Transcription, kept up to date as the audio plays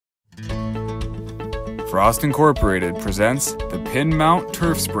Frost Incorporated presents the Pin Mount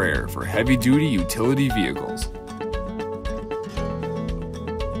Turf Sprayer for heavy-duty utility vehicles.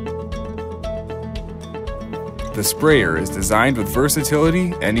 The sprayer is designed with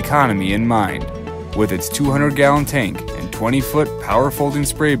versatility and economy in mind. With its 200-gallon tank and 20-foot power-folding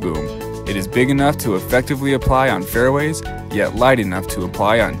spray boom, it is big enough to effectively apply on fairways, yet light enough to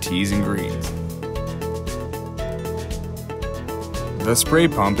apply on tees and greens. The spray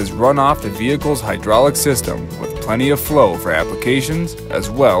pump is run off the vehicle's hydraulic system with plenty of flow for applications as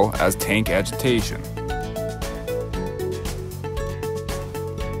well as tank agitation.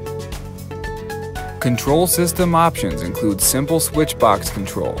 Control system options include simple switch box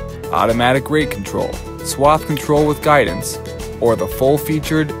control, automatic rate control, swath control with guidance, or the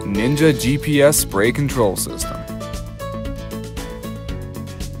full-featured Ninja GPS spray control system.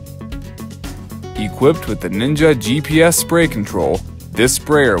 Equipped with the Ninja GPS spray control, this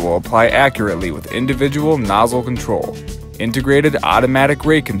sprayer will apply accurately with individual nozzle control, integrated automatic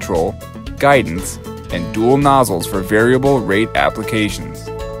rate control, guidance, and dual nozzles for variable rate applications.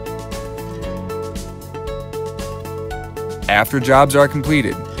 After jobs are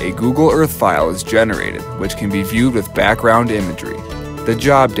completed, a Google Earth file is generated, which can be viewed with background imagery. The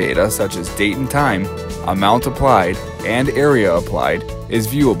job data, such as date and time, amount applied, and area applied, is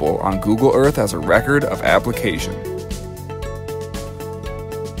viewable on Google Earth as a record of application.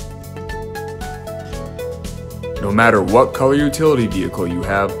 No matter what color utility vehicle you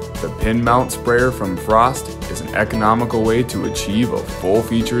have, the Pin Mount Sprayer from Frost is an economical way to achieve a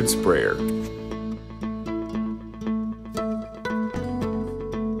full-featured sprayer.